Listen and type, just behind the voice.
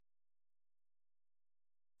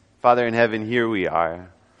Father in heaven, here we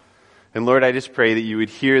are. And Lord, I just pray that you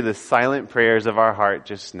would hear the silent prayers of our heart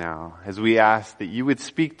just now as we ask that you would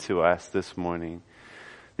speak to us this morning,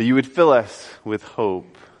 that you would fill us with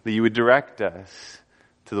hope, that you would direct us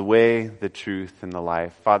to the way, the truth, and the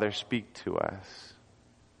life. Father, speak to us.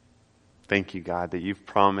 Thank you, God, that you've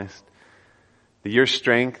promised that your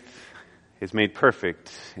strength is made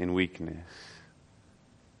perfect in weakness.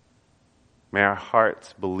 May our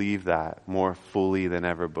hearts believe that more fully than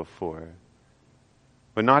ever before.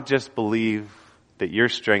 But not just believe that your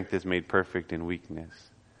strength is made perfect in weakness,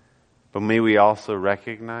 but may we also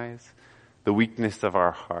recognize the weakness of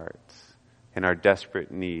our hearts and our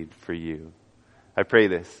desperate need for you. I pray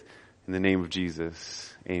this in the name of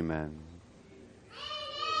Jesus. Amen.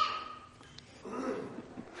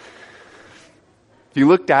 If you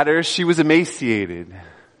looked at her, she was emaciated.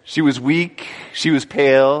 She was weak. She was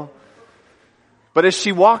pale. But as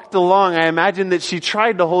she walked along, I imagine that she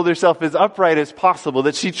tried to hold herself as upright as possible,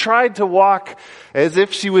 that she tried to walk as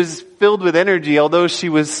if she was filled with energy, although she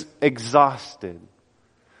was exhausted.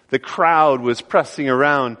 The crowd was pressing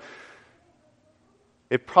around.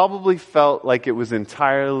 It probably felt like it was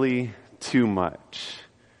entirely too much.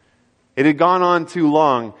 It had gone on too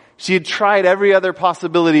long. She had tried every other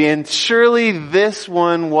possibility, and surely this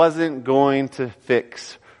one wasn't going to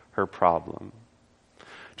fix her problem.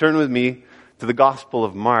 Turn with me to the Gospel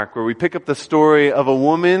of Mark, where we pick up the story of a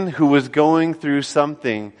woman who was going through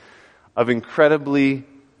something of incredibly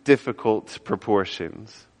difficult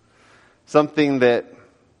proportions. Something that,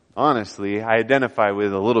 honestly, I identify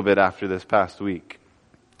with a little bit after this past week.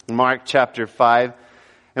 Mark chapter 5,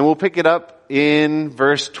 and we'll pick it up in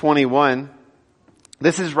verse 21.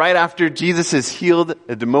 This is right after Jesus has healed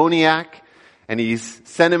a demoniac, and he's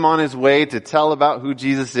sent him on his way to tell about who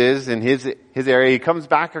Jesus is in his area. He comes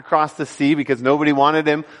back across the sea because nobody wanted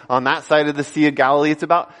him on that side of the Sea of Galilee. It's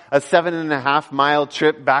about a 7.5 mile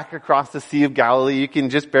trip back across the Sea of Galilee. You can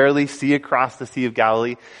just barely see across the Sea of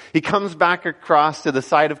Galilee. He comes back across to the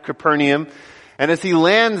side of Capernaum. And as he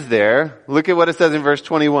lands there, look at what it says in verse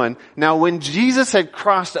 21. Now when Jesus had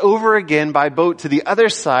crossed over again by boat to the other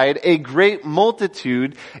side, a great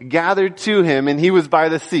multitude gathered to him, and he was by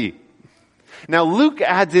the sea. Now Luke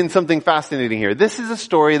adds in something fascinating here. This is a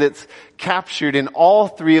story that's captured in all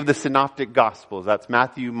three of the synoptic gospels. That's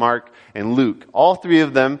Matthew, Mark, and Luke. All three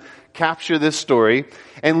of them capture this story.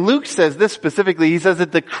 And Luke says this specifically. He says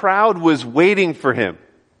that the crowd was waiting for him.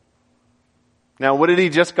 Now what had he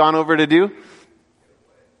just gone over to do?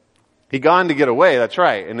 He gone to get away, that's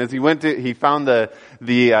right. And as he found the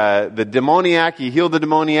demoniac, he healed the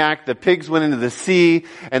demoniac, the pigs went into the sea,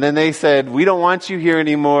 and then they said, we don't want you here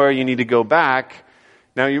anymore, you need to go back.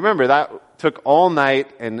 Now you remember, that took all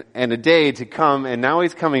night and a day to come, and now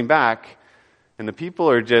he's coming back, and the people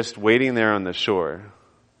are just waiting there on the shore.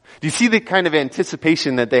 Do you see the kind of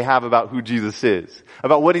anticipation that they have about who Jesus is?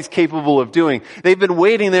 About what he's capable of doing? They've been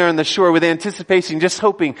waiting there on the shore with anticipation, just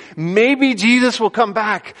hoping, maybe Jesus will come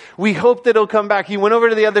back. We hope that he'll come back. He went over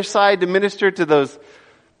to the other side to minister to those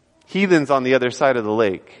heathens on the other side of the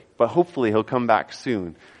lake. But hopefully he'll come back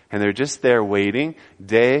soon. And they're just there waiting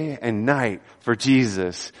day and night for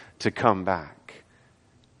Jesus to come back.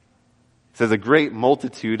 It says a great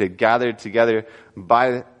multitude had gathered together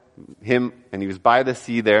by him, and he was by the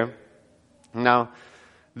sea there. Now,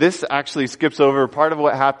 this actually skips over part of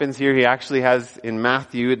what happens here. He actually has in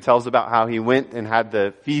Matthew, it tells about how he went and had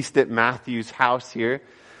the feast at Matthew's house here.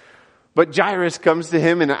 But Jairus comes to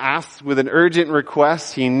him and asks with an urgent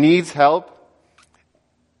request. He needs help.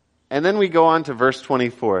 And then we go on to verse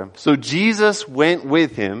 24. So Jesus went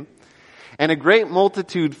with him, and a great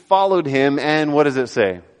multitude followed him, and what does it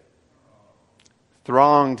say?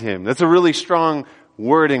 Thronged him. That's a really strong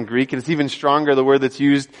word in Greek, and it's even stronger, the word that's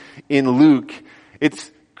used in Luke. It's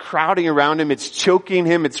crowding around him, it's choking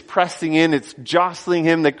him, it's pressing in, it's jostling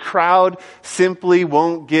him. The crowd simply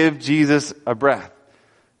won't give Jesus a breath.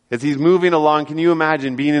 As he's moving along, can you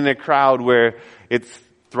imagine being in a crowd where it's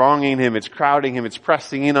thronging him, it's crowding him, it's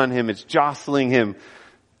pressing in on him, it's jostling him?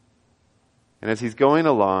 And as he's going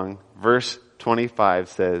along, verse 25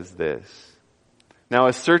 says this. Now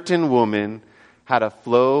a certain woman had a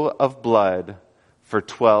flow of blood for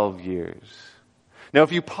 12 years. Now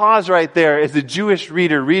if you pause right there, as a Jewish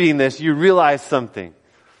reader reading this, you realize something.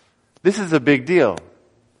 This is a big deal.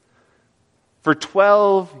 For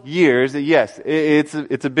 12 years, yes,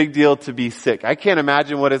 it's a big deal to be sick. I can't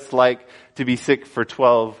imagine what it's like to be sick for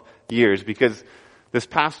 12 years, because this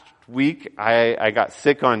past week I got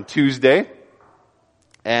sick on Tuesday,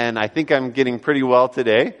 and I think I'm getting pretty well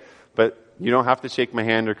today, but you don't have to shake my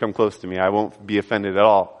hand or come close to me. I won't be offended at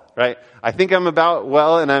all. right? I think I'm about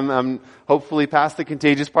well, and I'm hopefully past the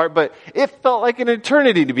contagious part, but it felt like an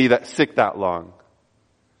eternity to be sick that long.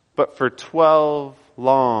 But for 12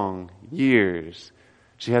 long years,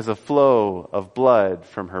 she has a flow of blood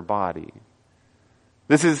from her body.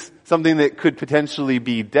 This is something that could potentially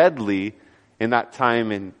be deadly in that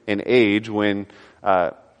time and age when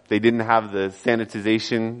they didn't have the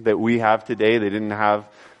sanitization that we have today. They didn't have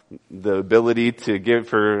the ability to give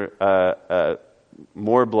her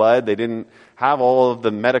more blood. They didn't have all of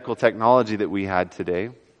the medical technology that we had today.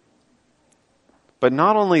 But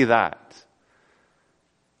not only that,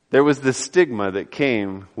 there was the stigma that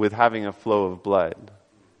came with having a flow of blood.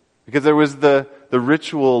 Because there was the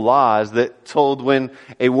ritual laws that told when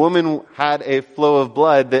a woman had a flow of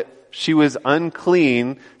blood that she was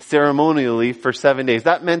unclean ceremonially for 7 days.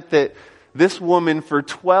 That meant that this woman for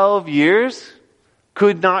 12 years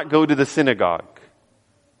could not go to the synagogue.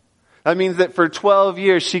 That means that for 12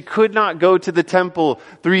 years she could not go to the temple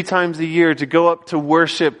 3 times a year to go up to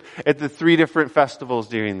worship at the 3 different festivals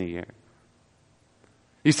during the year.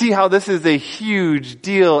 You see how this is a huge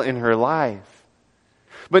deal in her life.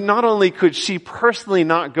 But not only could she personally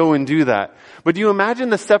not go and do that, but do you imagine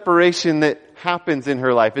the separation that happens in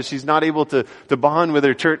her life as she's not able to bond with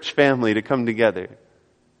her church family to come together?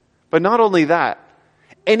 But not only that,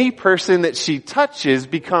 any person that she touches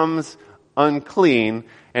becomes unclean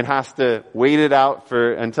and has to wait it out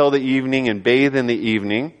until the evening and bathe in the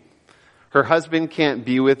evening. Her husband can't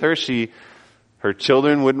be with her. Her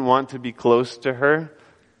children wouldn't want to be close to her.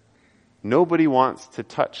 Nobody wants to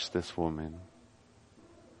touch this woman.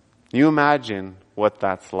 You imagine what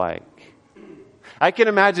that's like. I can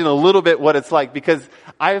imagine a little bit what it's like because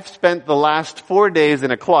I've spent the last 4 days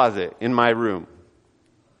in a closet in my room.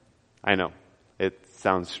 I know, it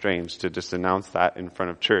sounds strange to just announce that in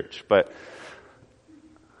front of church, but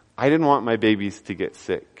I didn't want my babies to get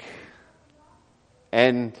sick.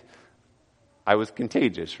 And I was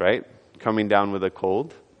contagious, right? Coming down with a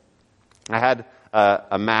cold. I had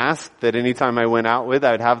a mask that anytime I went out with,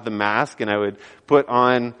 I would have the mask and I would put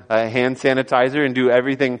on a hand sanitizer and do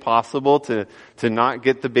everything possible to not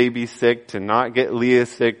get the baby sick, to not get Leah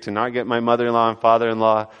sick, to not get my mother-in-law and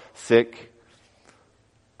father-in-law sick.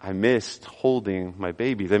 I missed holding my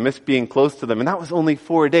babies. I missed being close to them. And that was only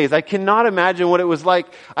 4 days. I cannot imagine what it was like.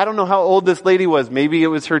 I don't know how old this lady was. Maybe it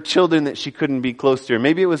was her children that she couldn't be close to. Or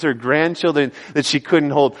maybe it was her grandchildren that she couldn't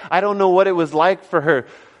hold. I don't know what it was like for her.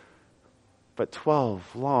 But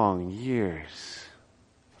 12 long years,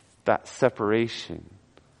 that separation.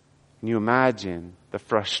 Can you imagine the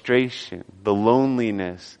frustration, the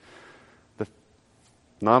loneliness?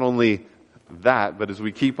 Not only that, but as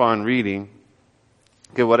we keep on reading,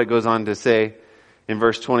 look at what it goes on to say in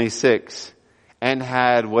verse 26. And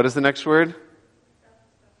had, what is the next word?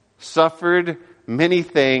 Suffered many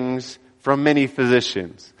things from many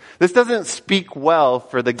physicians. This doesn't speak well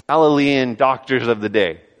for the Galilean doctors of the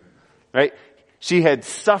day, right? She had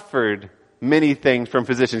suffered many things from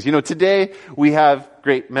physicians. You know, today we have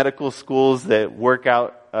great medical schools that work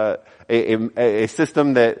out a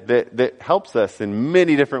system that helps us in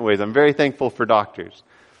many different ways. I'm very thankful for doctors.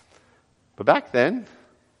 But back then,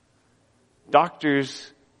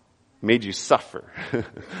 doctors made you suffer.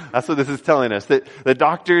 That's what this is telling us. That the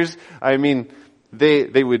doctors, I mean,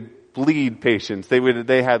 they would bleed patients.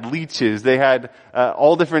 They had leeches. They had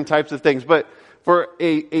all different types of things. But for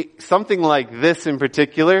something like this in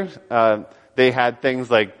particular, they had things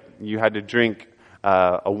like you had to drink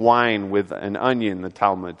a wine with an onion, the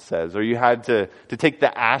Talmud says, or you had to take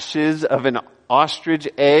the ashes of an ostrich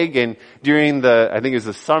egg, and during I think it was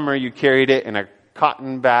the summer, you carried it in a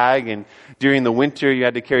cotton bag, and during the winter, you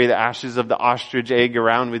had to carry the ashes of the ostrich egg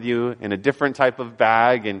around with you in a different type of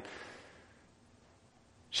bag, and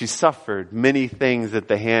she suffered many things at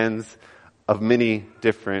the hands of many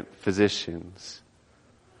different physicians.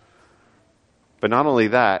 But not only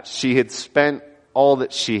that, she had spent all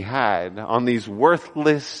that she had on these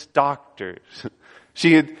worthless doctors.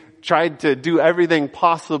 She had tried to do everything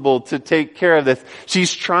possible to take care of this.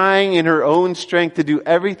 She's trying in her own strength to do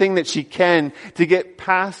everything that she can to get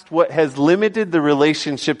past what has limited the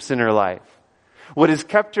relationships in her life. What has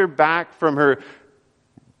kept her back from her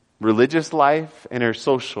religious life and her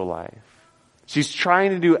social life. She's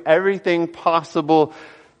trying to do everything possible.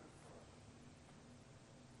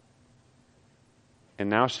 And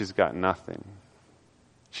now she's got nothing.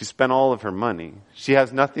 She spent all of her money. She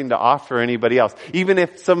has nothing to offer anybody else. Even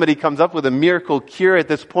if somebody comes up with a miracle cure at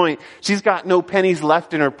this point, she's got no pennies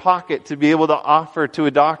left in her pocket to be able to offer to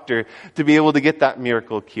a doctor to be able to get that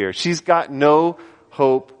miracle cure. She's got no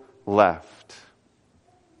hope left.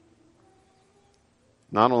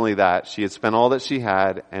 Not only that, she had spent all that she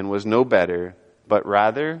had and was no better, but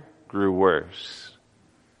rather grew worse.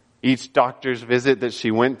 Each doctor's visit that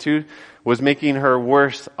she went to was making her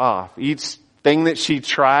worse off. Each thing that she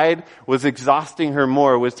tried was exhausting her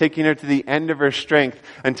more, was taking her to the end of her strength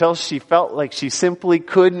until she felt like she simply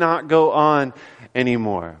could not go on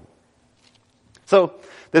anymore. So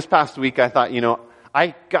this past week I thought,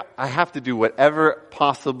 I have to do whatever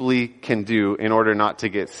possibly can do in order not to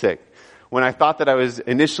get sick. When I thought that I was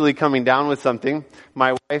initially coming down with something,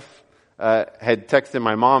 my wife had texted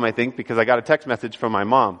my mom, I think, because I got a text message from my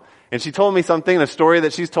mom. And she told me something, a story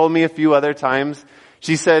that she's told me a few other times.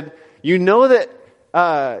 She said, you know that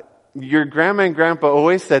your grandma and grandpa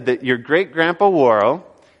always said that your great-grandpa Worrell,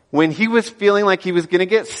 when he was feeling like he was going to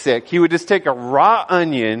get sick, he would just take a raw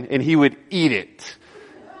onion and he would eat it.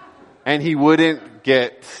 And he wouldn't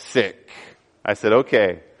get sick. I said,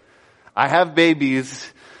 okay, I have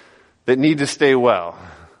babies that need to stay well.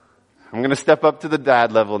 I'm going to step up to the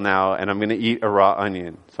dad level now and I'm going to eat a raw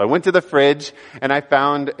onion. So I went to the fridge and I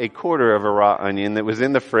found a quarter of a raw onion that was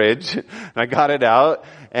in the fridge. And I got it out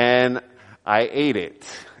and I ate it.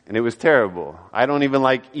 And it was terrible. I don't even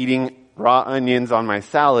like eating raw onions on my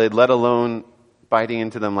salad, let alone biting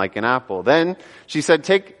into them like an apple. Then she said,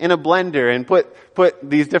 take in a blender and put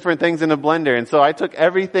these different things in a blender. And so I took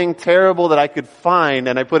everything terrible that I could find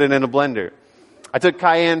and I put it in a blender. I took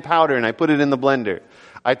cayenne powder and I put it in the blender.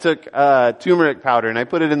 I took turmeric powder and I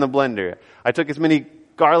put it in the blender. I took as many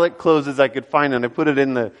garlic cloves as I could find and I put it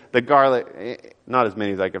in the garlic, not as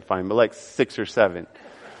many as I could find, but like 6 or 7.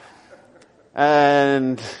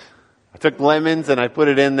 And I took lemons and I put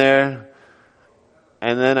it in there.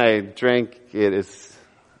 And then I drank it.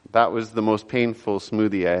 That was the most painful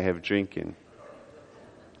smoothie I have drinking.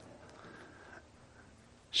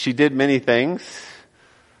 She did many things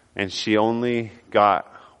and she only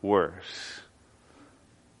got worse.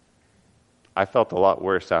 I felt a lot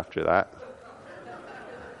worse after that.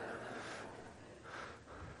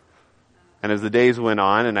 And as the days went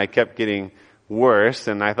on and I kept getting worse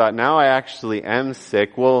and I thought, now I actually am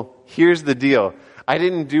sick. Well, here's the deal. I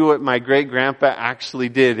didn't do what my great-grandpa actually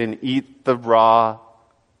did and eat the raw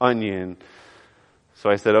onion. So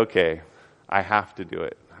I said, okay, I have to do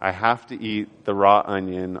it. I have to eat the raw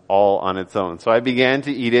onion all on its own. So I began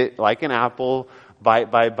to eat it like an apple, bite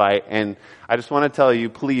by bite. And I just want to tell you,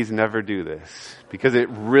 please never do this because it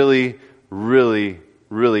really, really,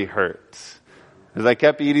 really hurts. As I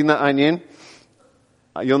kept eating the onion,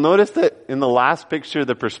 you'll notice that in the last picture,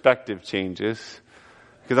 the perspective changes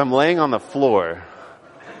because I'm laying on the floor.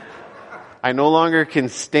 I no longer can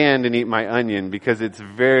stand and eat my onion because it's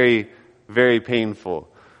very, very painful.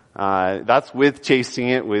 That's with chasing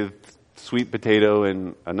it with sweet potato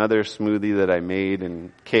and another smoothie that I made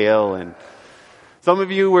and kale. And some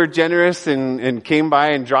of you were generous and came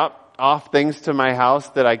by and dropped off things to my house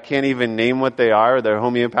that I can't even name what they are. They're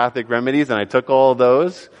homeopathic remedies, and I took all of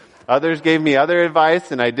those. Others gave me other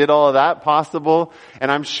advice, and I did all of that possible. And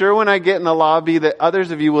I'm sure when I get in the lobby that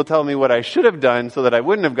others of you will tell me what I should have done so that I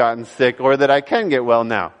wouldn't have gotten sick or that I can get well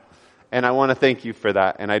now. And I want to thank you for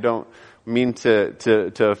that. And I don't mean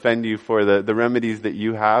to offend you for the remedies that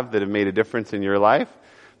you have that have made a difference in your life,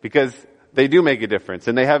 because they do make a difference,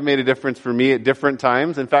 and they have made a difference for me at different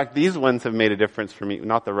times. In fact, these ones have made a difference for me,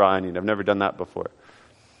 not the raw onion. I've never done that before.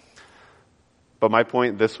 But my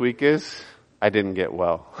point this week is, I didn't get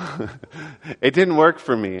well. It didn't work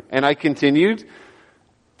for me, and I continued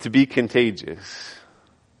to be contagious.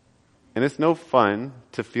 And it's no fun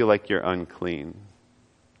to feel like you're unclean,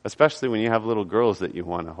 especially when you have little girls that you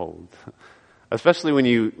want to hold. Especially when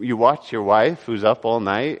you watch your wife who's up all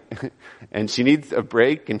night and she needs a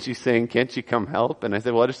break and she's saying, can't you come help? And I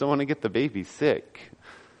said, well, I just don't want to get the baby sick.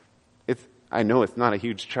 I know it's not a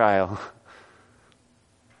huge trial,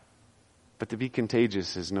 but to be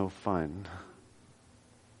contagious is no fun.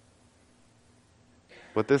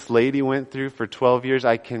 What this lady went through for 12 years,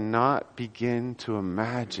 I cannot begin to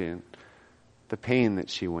imagine the pain that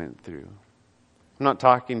she went through. I'm not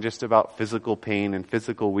talking just about physical pain and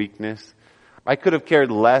physical weakness. I could have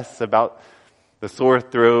cared less about the sore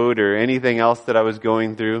throat or anything else that I was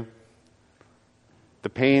going through. The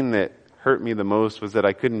pain that hurt me the most was that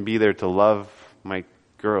I couldn't be there to love my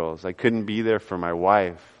girls. I couldn't be there for my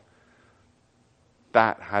wife.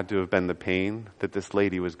 That had to have been the pain that this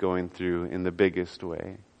lady was going through in the biggest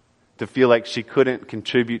way. To feel like she couldn't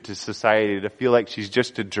contribute to society, to feel like she's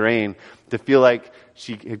just a drain, to feel like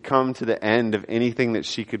she had come to the end of anything that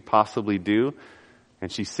she could possibly do,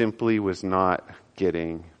 and she simply was not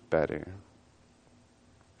getting better.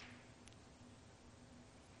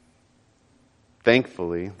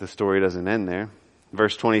 Thankfully, the story doesn't end there.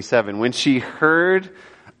 Verse 27, when she heard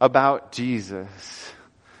about Jesus.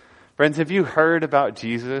 Friends, have you heard about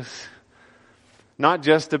Jesus? Not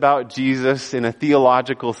just about Jesus in a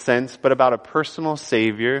theological sense, but about a personal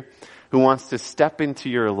Savior who wants to step into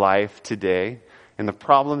your life today and the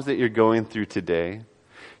problems that you're going through today.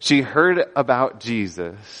 She heard about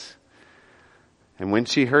Jesus. And when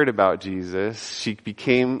she heard about Jesus, she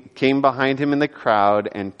came behind him in the crowd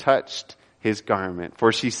and touched his garment.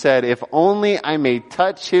 For she said, if only I may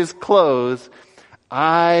touch his clothes,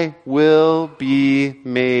 I will be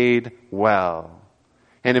made well.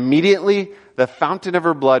 And immediately the fountain of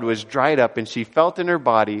her blood was dried up, and she felt in her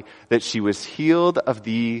body that she was healed of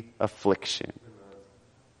the affliction.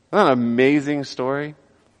 Isn't that an amazing story?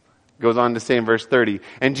 Goes on to say in verse 30,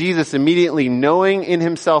 and Jesus, immediately knowing in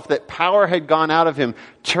himself that power had gone out of him,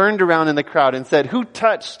 turned around in the crowd and said, who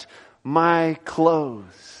touched my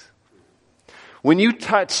clothes? When you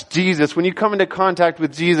touch Jesus, when you come into contact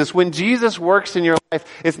with Jesus, when Jesus works in your life,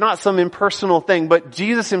 it's not some impersonal thing, but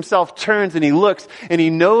Jesus himself turns and he looks and he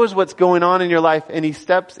knows what's going on in your life and he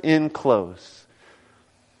steps in close.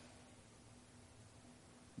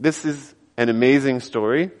 This is an amazing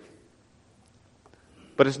story,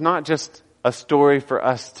 but it's not just a story for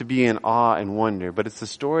us to be in awe and wonder, but it's a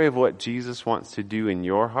story of what Jesus wants to do in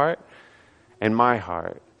your heart and my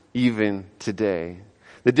heart, even today.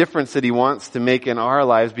 The difference that he wants to make in our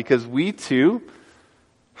lives, because we too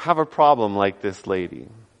have a problem like this lady.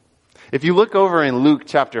 If you look over in Luke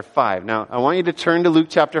chapter 5, now I want you to turn to Luke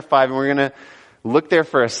chapter 5 and we're going to look there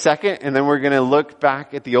for a second and then we're going to look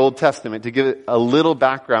back at the Old Testament to give it a little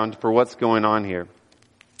background for what's going on here.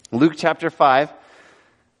 Luke chapter 5,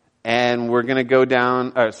 and we're going to go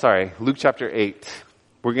down, Luke chapter 8.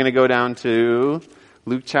 We're going to go down to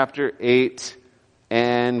Luke chapter 8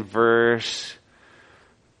 and verse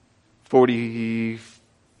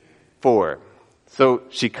 44. So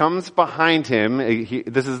she comes behind him.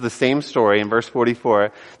 This is the same story in verse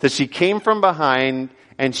 44. That she came from behind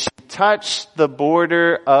and she touched the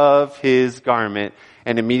border of his garment,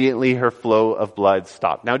 and immediately her flow of blood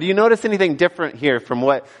stopped. Now, do you notice anything different here from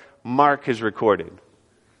what Mark has recorded?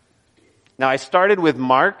 Now, I started with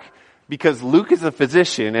Mark because Luke is a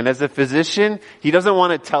physician, and as a physician, he doesn't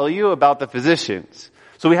want to tell you about the physicians.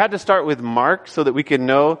 So we had to start with Mark so that we could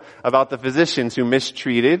know about the physicians who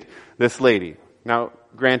mistreated this lady. Now,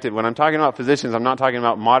 granted, when I'm talking about physicians, I'm not talking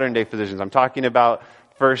about modern day physicians. I'm talking about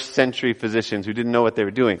first century physicians who didn't know what they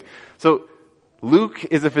were doing. So Luke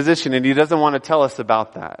is a physician and he doesn't want to tell us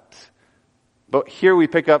about that. But here we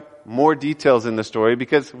pick up more details in the story,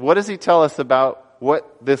 because what does he tell us about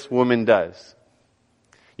what this woman does?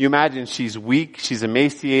 You imagine she's weak, she's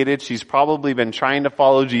emaciated, she's probably been trying to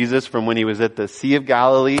follow Jesus from when he was at the Sea of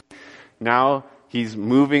Galilee. Now he's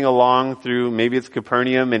moving along through, maybe it's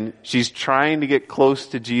Capernaum, and she's trying to get close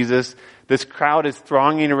to Jesus. This crowd is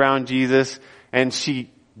thronging around Jesus, and she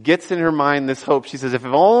gets in her mind this hope. She says, if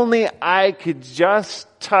only I could just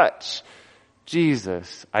touch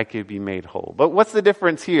Jesus, I could be made whole. But what's the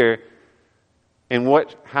difference here in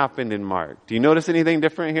what happened in Mark? Do you notice anything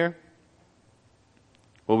different here?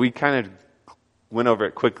 Well, we kind of went over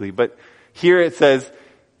it quickly, but here it says,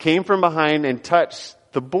 came from behind and touched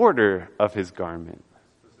the border of his garment.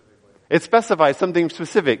 It specifies something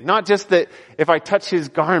specific. Not just that if I touch his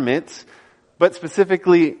garment, but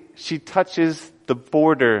specifically she touches the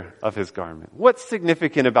border of his garment. What's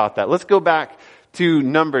significant about that? Let's go back to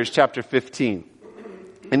Numbers chapter 15.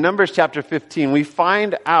 In Numbers chapter 15, we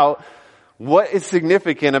find out what is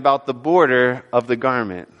significant about the border of the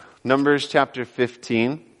garment. Numbers chapter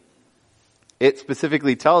 15, it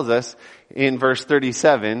specifically tells us in verse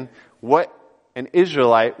 37 what an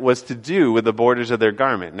Israelite was to do with the borders of their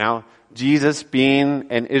garment. Now, Jesus,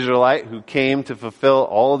 being an Israelite who came to fulfill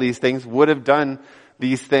all these things, would have done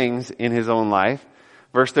these things in his own life.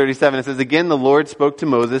 Verse 37, it says, again, the Lord spoke to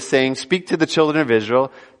Moses, saying, speak to the children of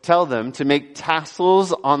Israel, tell them to make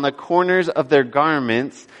tassels on the corners of their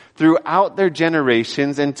garments throughout their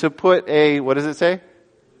generations, and to put a, what does it say?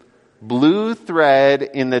 Blue thread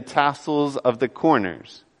in the tassels of the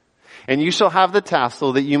corners. And you shall have the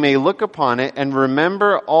tassel that you may look upon it and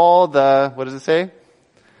remember all the, what does it say?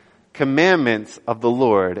 Commandments of the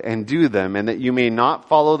Lord, and do them, and that you may not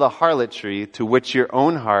follow the harlotry to which your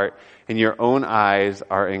own heart and your own eyes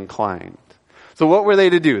are inclined. So what were they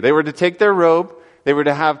to do? They were to take their robe, they were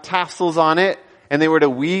to have tassels on it, and they were to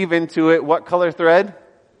weave into it what color thread?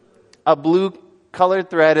 A blue colored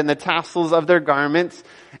thread in the tassels of their garments.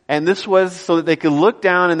 And this was so that they could look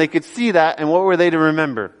down and they could see that. And what were they to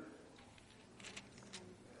remember?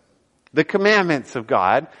 The commandments of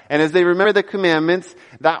God. And as they remember the commandments,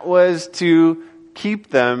 that was to keep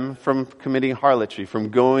them from committing harlotry, from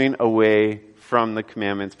going away from the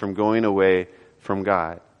commandments, from going away from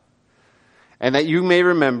God. And that you may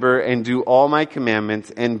remember and do all my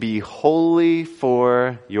commandments and be holy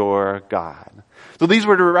for your God. So these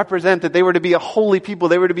were to represent that they were to be a holy people,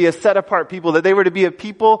 they were to be a set apart people, that they were to be a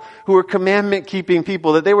people who were commandment keeping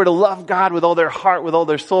people, that they were to love God with all their heart, with all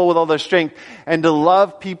their soul, with all their strength, and to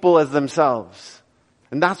love people as themselves.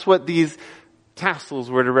 And that's what these tassels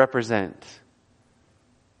were to represent.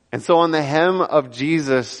 And so on the hem of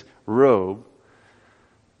Jesus' robe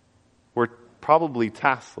were probably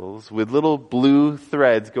tassels with little blue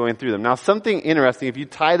threads going through them. Now something interesting, if you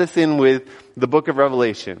tie this in with the book of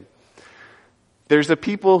Revelation, there's a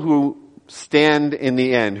people who stand in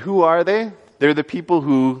the end. Who are they? They're the people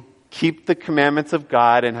who keep the commandments of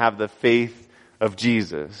God and have the faith of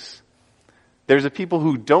Jesus. There's a people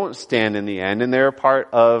who don't stand in the end, and they're a part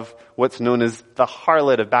of what's known as the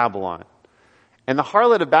harlot of Babylon. And the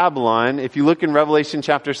harlot of Babylon, if you look in Revelation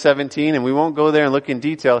chapter 17, and we won't go there and look in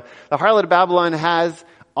detail, the harlot of Babylon has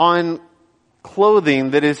on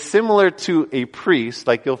clothing that is similar to a priest,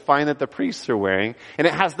 like you'll find that the priests are wearing, and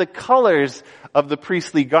it has the colors of the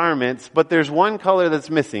priestly garments, but there's one color that's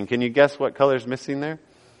missing. Can you guess what color is missing there?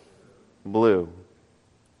 Blue.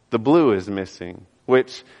 The blue is missing,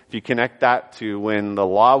 which, if you connect that to when the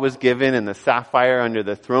law was given and the sapphire under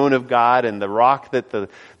the throne of God and the rock that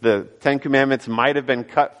the Ten Commandments might have been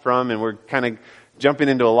cut from, and we're kind of jumping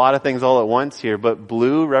into a lot of things all at once here, but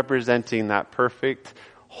blue representing that perfect,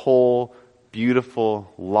 whole,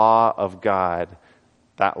 beautiful law of God,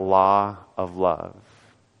 that law of love.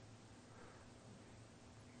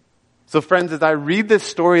 So friends, as I read this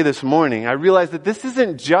story this morning, I realize that this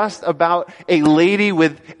isn't just about a lady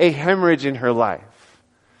with a hemorrhage in her life.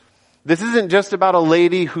 This isn't just about a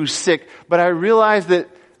lady who's sick, but I realize that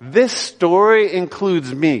this story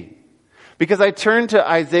includes me. Because I turn to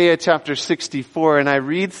Isaiah chapter 64 and I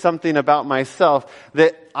read something about myself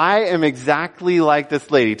that I am exactly like this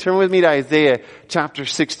lady. Turn with me to Isaiah chapter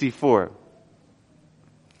 64.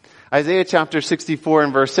 Isaiah chapter 64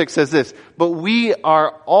 and verse 6 says this, "But we are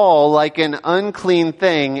all like an unclean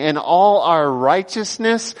thing, and all our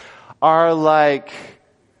righteousness are like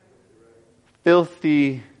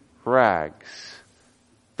filthy rags."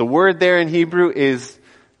 The word there in Hebrew is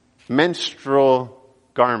menstrual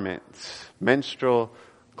garments, menstrual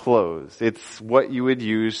clothes. It's what you would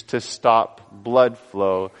use to stop blood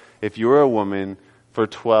flow if you were a woman for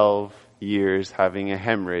 12 years having a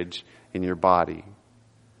hemorrhage in your body.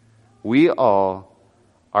 We all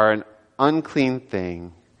are an unclean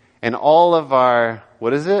thing, and all of our,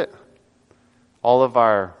 what is it? All of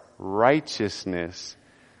our righteousness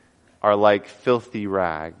are like filthy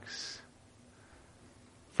rags.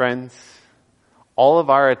 Friends, all of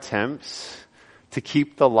our attempts to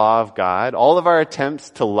keep the law of God, all of our attempts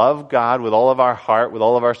to love God with all of our heart, with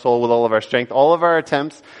all of our soul, with all of our strength, all of our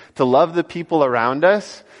attempts to love the people around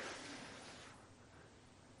us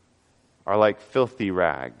are like filthy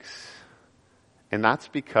rags. And that's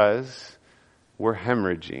because we're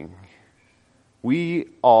hemorrhaging. We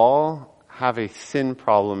all have a sin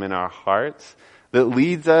problem in our hearts that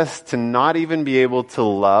leads us to not even be able to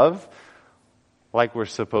love like we're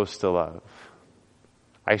supposed to love.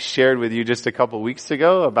 I shared with you just a couple weeks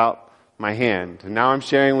ago about my hand. And now I'm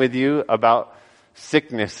sharing with you about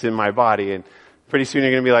sickness in my body. And pretty soon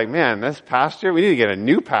you're going to be like, man, this pastor, we need to get a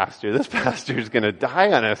new pastor. This pastor is going to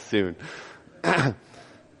die on us soon.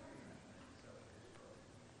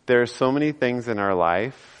 There are so many things in our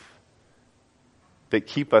life that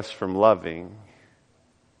keep us from loving.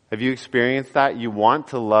 Have you experienced that? You want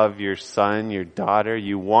to love your son, your daughter.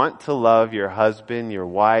 You want to love your husband, your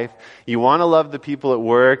wife. You want to love the people at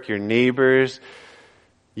work, your neighbors.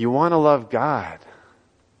 You want to love God.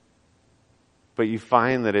 But you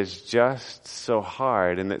find that it's just so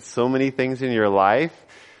hard, and that so many things in your life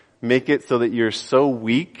make it so that you're so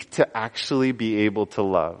weak to actually be able to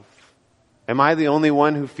love. Am I the only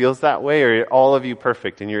one who feels that way, or are all of you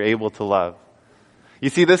perfect and you're able to love? You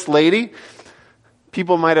see, this lady,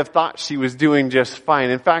 people might have thought she was doing just fine.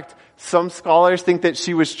 In fact, some scholars think that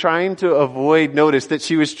she was trying to avoid notice, that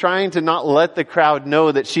she was trying to not let the crowd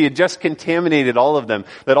know that she had just contaminated all of them,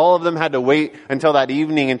 that all of them had to wait until that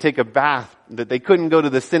evening and take a bath, that they couldn't go to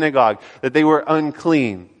the synagogue, that they were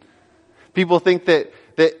unclean. People think that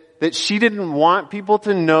she didn't want people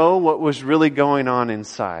to know what was really going on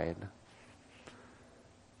inside.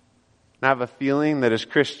 I have a feeling that as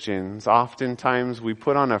Christians, oftentimes we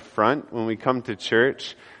put on a front when we come to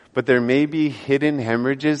church, but there may be hidden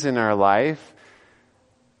hemorrhages in our life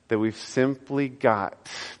that we've simply got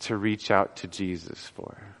to reach out to Jesus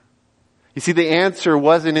for. You see, the answer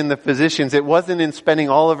wasn't in the physicians. It wasn't in spending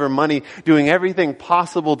all of her money doing everything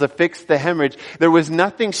possible to fix the hemorrhage. There was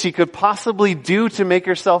nothing she could possibly do to make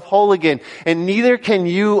herself whole again. And neither can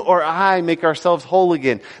you or I make ourselves whole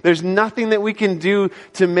again. There's nothing that we can do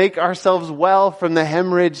to make ourselves well from the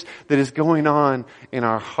hemorrhage that is going on in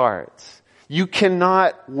our hearts. You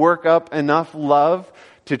cannot work up enough love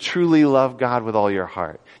to truly love God with all your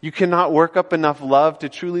heart. You cannot work up enough love to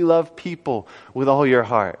truly love people with all your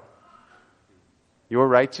heart. Your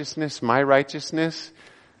righteousness, my righteousness,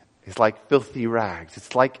 is like filthy rags.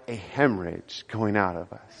 It's like a hemorrhage going out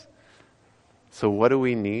of us. So what do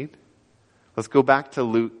we need? Let's go back to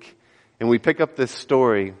Luke, and we pick up this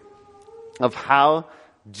story of how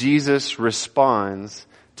Jesus responds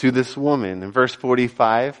to this woman. In verse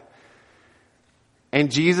 45, and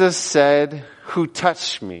Jesus said, "Who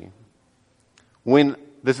touched me?"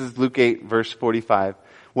 This is Luke 8, verse 45.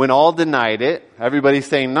 When all denied it, everybody's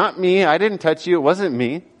saying, "Not me, I didn't touch you, it wasn't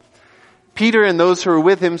me." Peter and those who were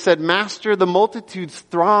with him said, "Master, the multitudes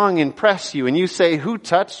throng and press you, and you say, 'Who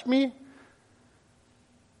touched me?'"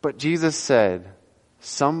 But Jesus said,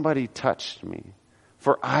 "Somebody touched me,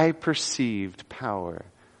 for I perceived power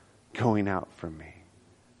going out from me."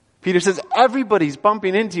 Peter says, everybody's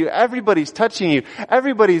bumping into you. Everybody's touching you.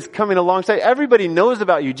 Everybody's coming alongside. Everybody knows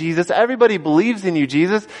about you, Jesus. Everybody believes in you,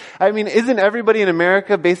 Jesus. I mean, isn't everybody in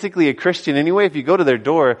America basically a Christian anyway? If you go to their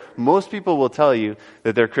door, most people will tell you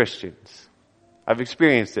that they're Christians. I've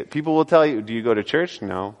experienced it. People will tell you, "Do you go to church?"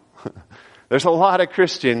 No. There's a lot of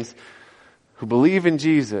Christians who believe in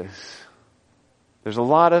Jesus. There's a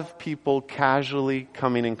lot of people casually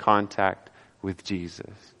coming in contact with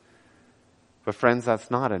Jesus. But friends,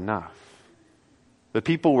 that's not enough. The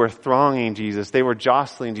people were thronging Jesus. They were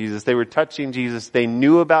jostling Jesus. They were touching Jesus. They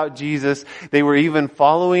knew about Jesus. They were even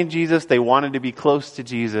following Jesus. They wanted to be close to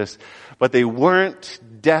Jesus. But they weren't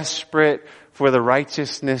desperate for the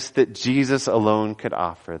righteousness that Jesus alone could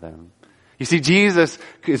offer them. You see, Jesus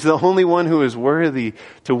is the only one who is worthy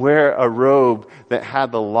to wear a robe that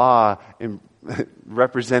had the law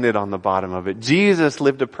represented on the bottom of it. Jesus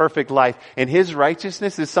lived a perfect life, and his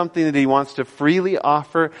righteousness is something that he wants to freely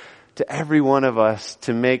offer to every one of us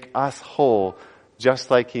to make us whole,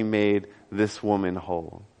 just like he made this woman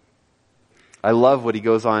whole. I love what he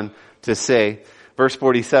goes on to say. Verse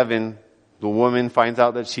 47, the woman finds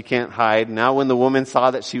out that she can't hide. Now when the woman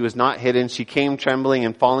saw that she was not hidden, she came trembling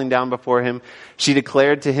and falling down before him. She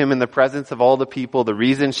declared to him in the presence of all the people the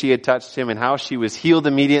reason she had touched him and how she was healed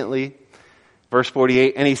immediately. Verse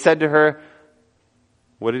 48, and he said to her,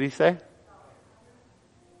 what did he say?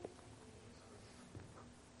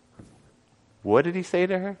 What did he say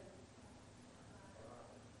to her?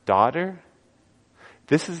 Daughter?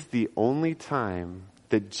 This is the only time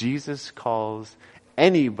that Jesus calls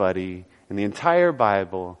anybody in the entire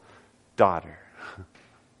Bible daughter.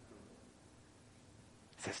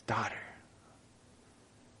 He says, daughter.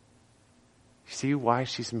 You see why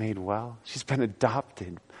she's made well? She's been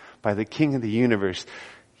adopted by the King of the universe.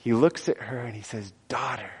 He looks at her and he says,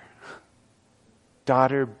 daughter,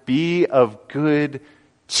 daughter, be of good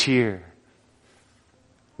cheer.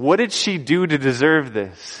 What did she do to deserve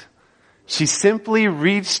this? She simply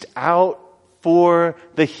reached out for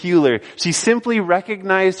the healer. She simply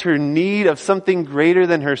recognized her need of something greater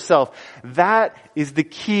than herself. That is the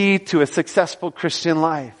key to a successful Christian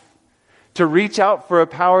life. To reach out for a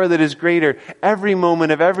power that is greater every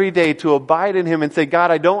moment of every day, to abide in him and say, God,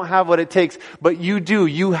 I don't have what it takes, but you do.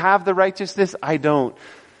 You have the righteousness, I don't.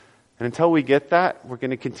 And until we get that, we're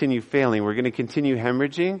going to continue failing. We're going to continue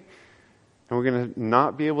hemorrhaging, and we're going to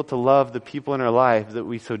not be able to love the people in our life that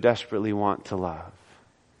we so desperately want to love.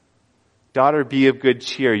 Daughter, be of good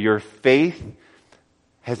cheer. Your faith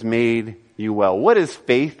has made you well. What is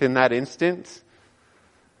faith in that instance?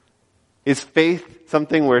 Is faith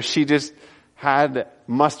something where she just had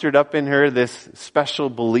mustered up in her this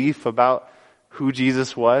special belief about who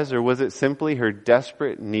Jesus was? Or was it simply her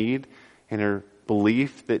desperate need and her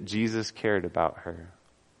belief that Jesus cared about her?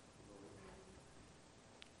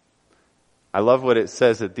 I love what it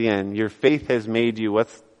says at the end. Your faith has made you,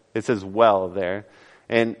 it says well there.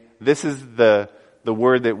 And this is the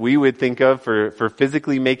word that we would think of for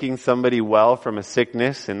physically making somebody well from a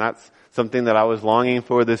sickness. And that's something that I was longing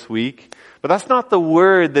for this week. But that's not the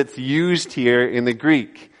word that's used here in the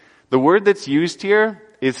Greek. The word that's used here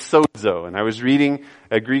is sozo. And I was reading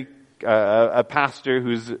a pastor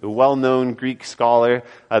who's a well-known Greek scholar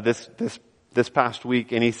this past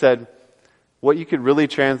week, and he said, what you could really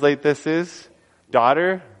translate this is,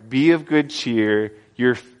 daughter, be of good cheer.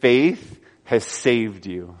 Your faith has saved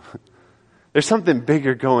you. There's something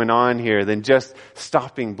bigger going on here than just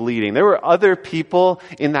stopping bleeding. There were other people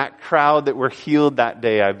in that crowd that were healed that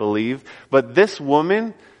day, I believe. But this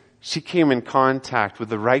woman, she came in contact with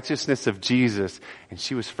the righteousness of Jesus, and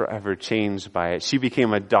she was forever changed by it. She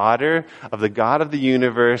became a daughter of the God of the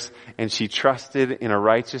universe, and she trusted in a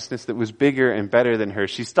righteousness that was bigger and better than her.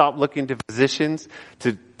 She stopped looking to physicians,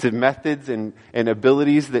 to methods and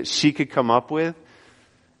abilities that she could come up with,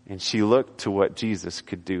 and she looked to what Jesus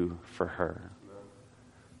could do for her.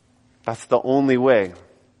 That's the only way.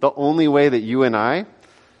 The only way that you and I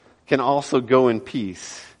can also go in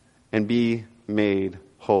peace and be made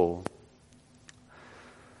whole.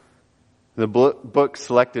 The book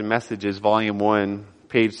Selected Messages, Volume 1,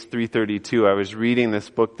 page 332. I was reading this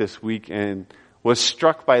book this week and was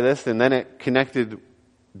struck by this, and then it connected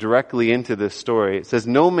directly into this story. It says,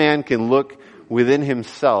 "No man can look within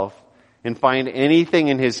himself and find anything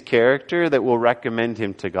in his character that will recommend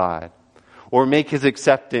him to God or make his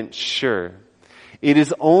acceptance sure. It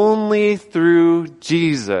is only through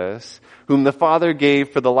Jesus, whom the Father gave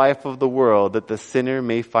for the life of the world, that the sinner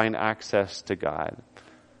may find access to God."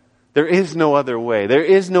 There is no other way. There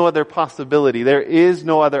is no other possibility. There is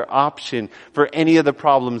no other option for any of the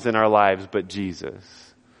problems in our lives but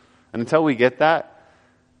Jesus. And until we get that,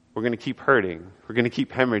 we're going to keep hurting. We're going to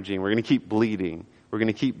keep hemorrhaging. We're going to keep bleeding. We're going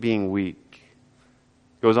to keep being weak.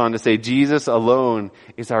 It goes on to say, Jesus alone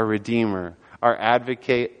is our Redeemer, our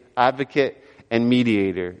advocate and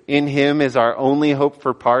mediator. In Him is our only hope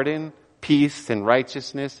for pardon, peace, and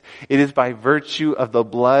righteousness. It is by virtue of the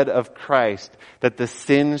blood of Christ that the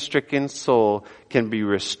sin-stricken soul can be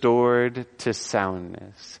restored to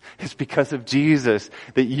soundness. It's because of Jesus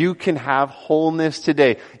that you can have wholeness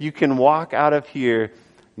today. You can walk out of here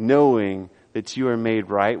knowing that you are made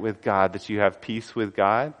right with God, that you have peace with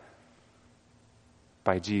God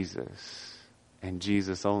by Jesus and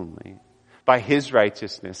Jesus only. By His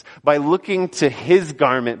righteousness, by looking to His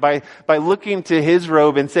garment, by looking to His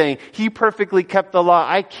robe and saying, He perfectly kept the law.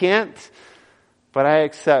 I can't, but I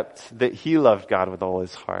accept that He loved God with all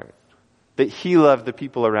His heart, that He loved the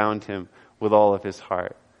people around Him with all of His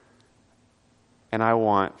heart. And I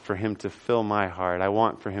want for Him to fill my heart. I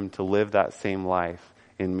want for Him to live that same life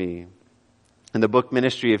in me. In the book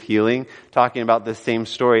Ministry of Healing, talking about this same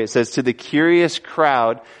story, it says, "To the curious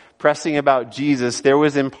crowd pressing about Jesus, there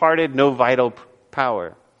was imparted no vital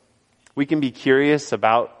power." We can be curious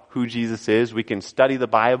about who Jesus is. We can study the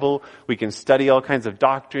Bible. We can study all kinds of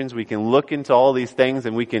doctrines. We can look into all these things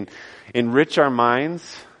and we can enrich our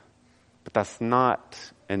minds. But that's not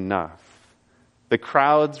enough. The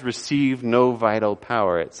crowds received no vital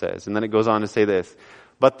power, it says. And then it goes on to say this,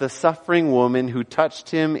 "But the suffering woman who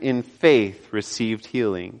touched Him in faith received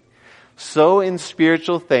healing. So in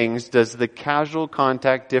spiritual things does the casual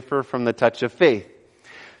contact differ from the touch of faith.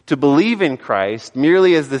 To believe in Christ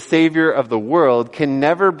merely as the Savior of the world can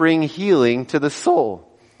never bring healing to the soul.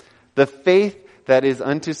 The faith that is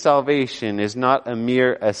unto salvation is not a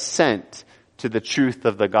mere assent to the truth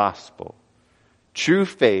of the gospel. True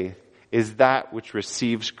faith is that which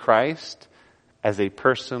receives Christ as a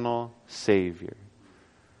personal Savior."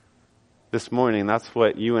 This morning, that's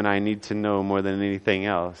what you and I need to know more than anything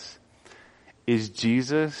else. Is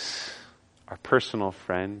Jesus our personal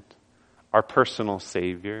friend, our personal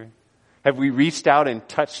Savior? Have we reached out and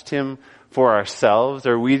touched Him for ourselves?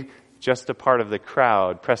 Or are we just a part of the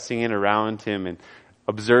crowd, pressing in around Him and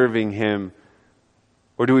observing Him?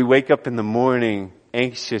 Or do we wake up in the morning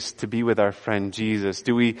anxious to be with our friend Jesus?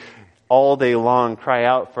 Do we all day long cry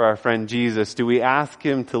out for our friend Jesus? Do we ask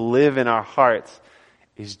Him to live in our hearts?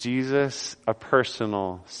 Is Jesus a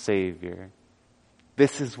personal Savior?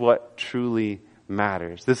 This is what truly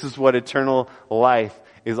matters. This is what eternal life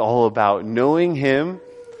is all about. Knowing Him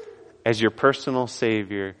as your personal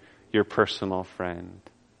Savior, your personal friend.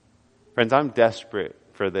 Friends, I'm desperate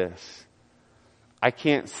for this. I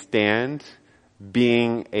can't stand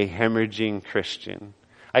being a hemorrhaging Christian.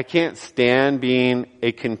 I can't stand being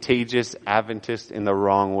a contagious Adventist in the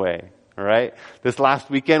wrong way. All right? This last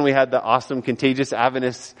weekend we had the awesome Contagious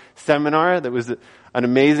Adventist seminar that was an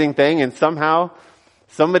amazing thing, and somehow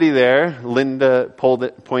somebody there, Linda,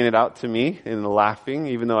 pointed out to me in laughing,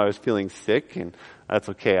 even though I was feeling sick, and that's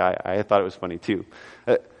okay, I thought it was funny too,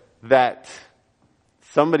 that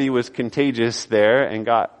somebody was contagious there and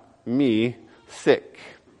got me sick,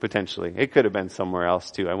 potentially. It could have been somewhere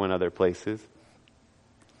else too. I went other places.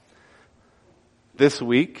 This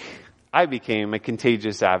week, I became a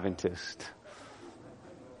contagious Adventist.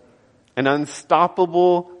 An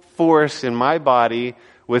unstoppable force in my body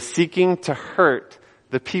was seeking to hurt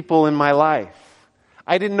the people in my life.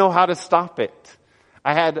 I didn't know how to stop it.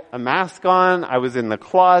 I had a mask on. I was in the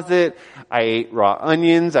closet. I ate raw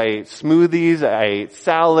onions. I ate smoothies. I ate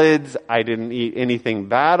salads. I didn't eat anything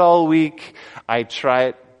bad all week. I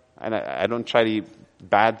don't try to eat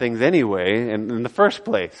bad things anyway in the first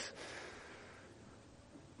place.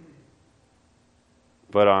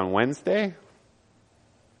 But on Wednesday,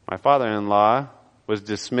 my father-in-law was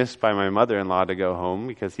dismissed by my mother-in-law to go home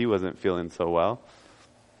because he wasn't feeling so well.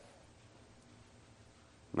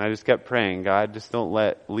 And I just kept praying, God, just don't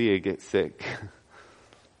let Leah get sick.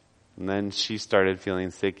 And then she started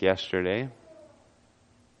feeling sick yesterday.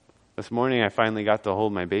 This morning I finally got to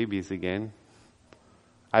hold my babies again.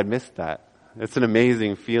 I'd missed that. It's an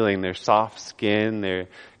amazing feeling. Their soft skin, their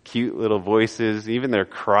cute little voices, even their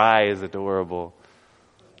cry is adorable.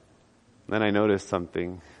 Then I noticed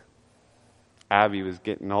something. Abby was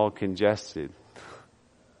getting all congested.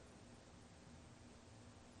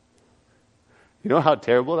 You know how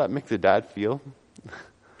terrible that makes a dad feel?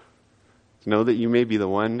 To know that you may be the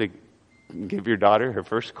one to give your daughter her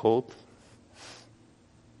first cold.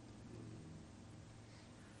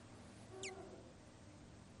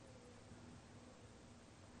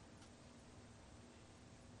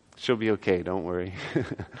 She'll be okay, don't worry. But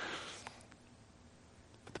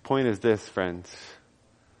the point is this, friends.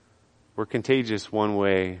 We're contagious one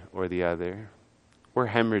way or the other. We're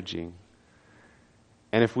hemorrhaging.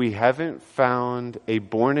 And if we haven't found a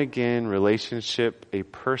born-again relationship, a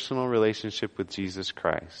personal relationship with Jesus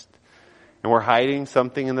Christ, and we're hiding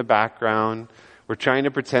something in the background, we're trying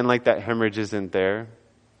to pretend like that hemorrhage isn't there,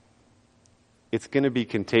 it's going to be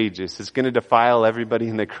contagious. It's going to defile everybody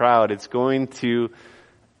in the crowd. It's going to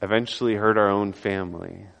eventually hurt our own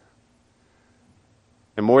family.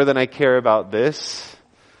 And more than I care about this,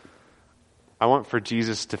 I want for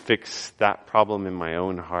Jesus to fix that problem in my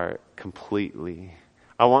own heart completely.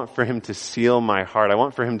 I want for him to seal my heart. I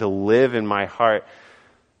want for him to live in my heart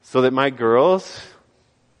so that my girls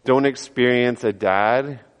don't experience a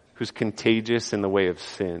dad who's contagious in the way of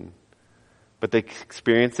sin, but they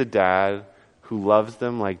experience a dad who loves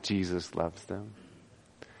them like Jesus loves them.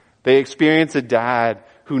 They experience a dad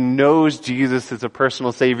who knows Jesus as a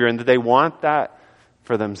personal Savior and that they want that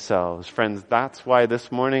for themselves. Friends, that's why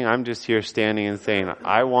this morning I'm just here standing and saying,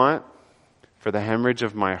 I want for the hemorrhage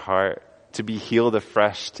of my heart to be healed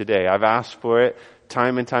afresh today. I've asked for it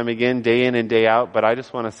time and time again, day in and day out, but I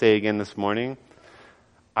just want to say again this morning,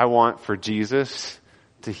 I want for Jesus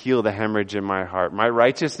to heal the hemorrhage in my heart. My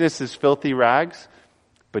righteousness is filthy rags,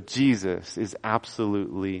 but Jesus is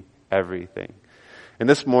absolutely everything. And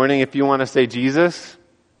this morning, if you want to say, Jesus,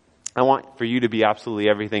 I want for you to be absolutely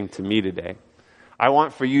everything to me today. I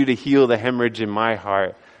want for you to heal the hemorrhage in my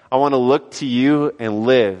heart. I want to look to you and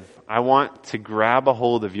live. I want to grab a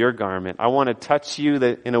hold of your garment. I want to touch you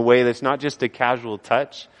in a way that's not just a casual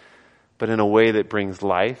touch, but in a way that brings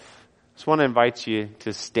life. I just want to invite you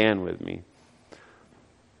to stand with me.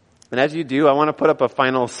 And as you do, I want to put up a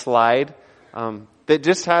final slide that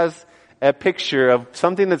just has a picture of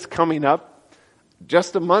something that's coming up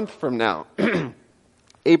just a month from now.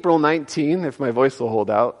 April 19, if my voice will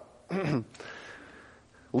hold out.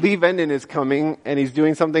 Lee Venden is coming, and he's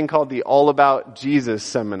doing something called the All About Jesus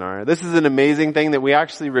seminar. This is an amazing thing that we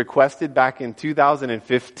actually requested back in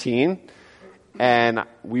 2015, and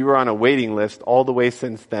we were on a waiting list all the way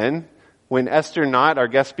since then. When Esther Knott, our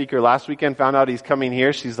guest speaker last weekend, found out he's coming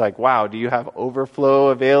here, she's like, wow, do you have overflow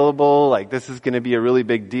available? Like, this is going to be a really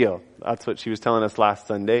big deal. That's what she was telling us last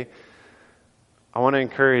Sunday. I want to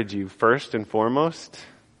encourage you, first and foremost,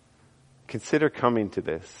 consider coming to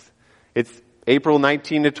this. It's April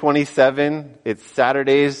 19 to 27. It's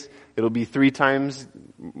Saturdays. It'll be 3 times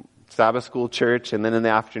Sabbath school church and then in the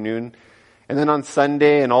afternoon. And then on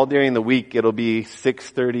Sunday and all during the week, it'll be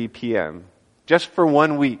 6:30 p.m. Just for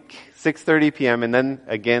 1 week, 6:30 p.m. and then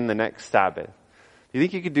again the next Sabbath. Do you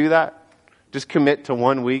think you could do that? Just commit to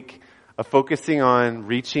 1 week of focusing on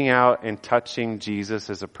reaching out and touching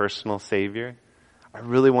Jesus as a personal Savior. I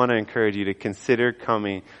really want to encourage you to consider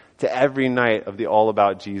coming to every night of the All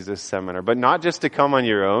About Jesus seminar. But not just to come on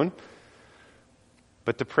your own,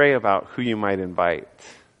 but to pray about who you might invite.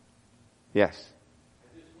 Yes?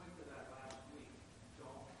 I just went to that last week.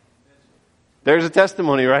 Don't miss it. There's a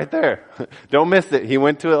testimony right there. Don't miss it. He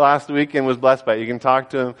went to it last week and was blessed by it. You can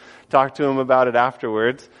talk to him about it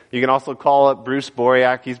afterwards. You can also call up Bruce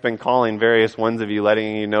Boriak. He's been calling various ones of you,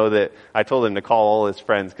 letting you know that I told him to call all his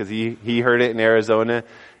friends because he heard it in Arizona.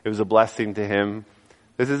 It was a blessing to him.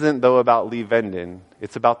 This isn't, though, about Lee Venden.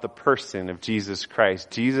 It's about the person of Jesus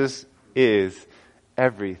Christ. Jesus is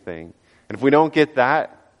everything. And if we don't get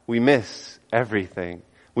that, we miss everything.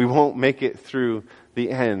 We won't make it through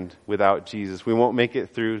the end without Jesus. We won't make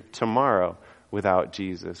it through tomorrow without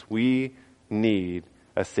Jesus. We need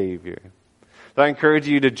a Savior. So I encourage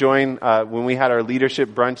you to join when we had our leadership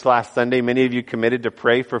brunch last Sunday. Many of you committed to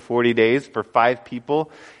pray for 40 days for 5 people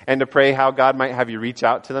and to pray how God might have you reach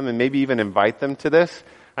out to them and maybe even invite them to this.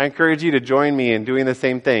 I encourage you to join me in doing the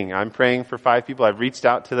same thing. I'm praying for 5 people. I've reached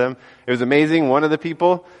out to them. It was amazing. One of the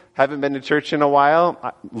people haven't been to church in a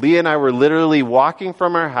while. Leah and I were literally walking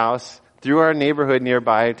from our house through our neighborhood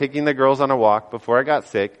nearby, taking the girls on a walk before I got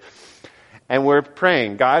sick. And we're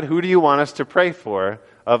praying, God, who do you want us to pray for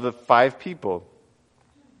of the 5 people?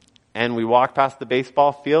 And we walked past the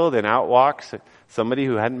baseball field and out walks somebody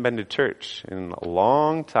who hadn't been to church in a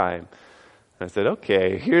long time. And I said,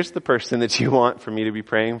 okay, here's the person that you want for me to be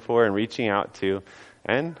praying for and reaching out to.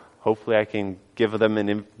 And hopefully I can give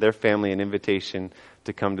them their family an invitation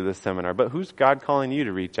to come to the seminar. But who's God calling you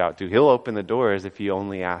to reach out to? He'll open the doors if you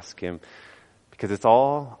only ask Him. Because it's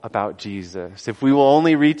all about Jesus. If we will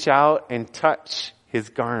only reach out and touch His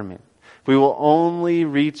garment, if we will only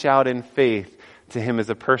reach out in faith to Him as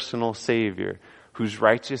a personal Savior, whose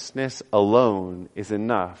righteousness alone is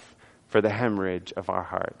enough for the hemorrhage of our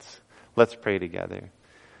hearts. Let's pray together.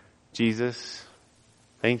 Jesus,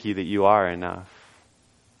 thank you that you are enough.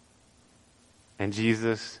 And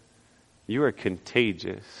Jesus, you are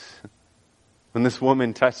contagious. When this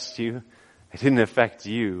woman touched you, it didn't affect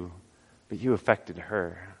you, but you affected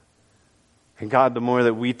her. And God, the more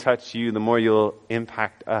that we touch you, the more you'll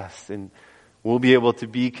impact us. And we'll be able to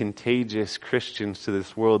be contagious Christians to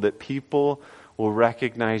this world, that people will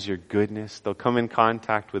recognize your goodness. They'll come in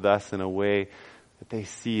contact with us in a way that they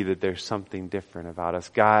see that there's something different about us.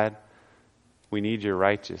 God, we need your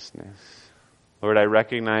righteousness. Lord, I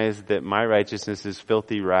recognize that my righteousness is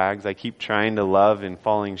filthy rags. I keep trying to love and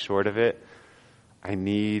falling short of it. I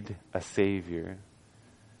need a Savior.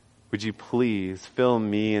 Would you please fill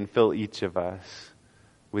me and fill each of us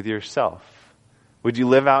with yourself? Would you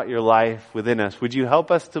live out your life within us? Would you help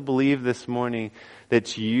us to believe this morning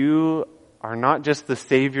that you are not just the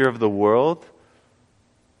Savior of the world,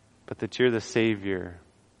 but that you're the Savior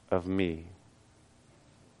of me?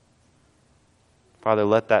 Father,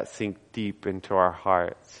 let that sink deep into our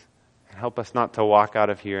hearts. And help us not to walk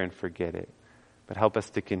out of here and forget it, but help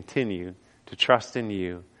us to continue to trust in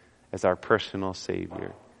you as our personal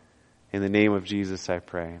Savior. In the name of Jesus I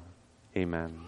pray. Amen.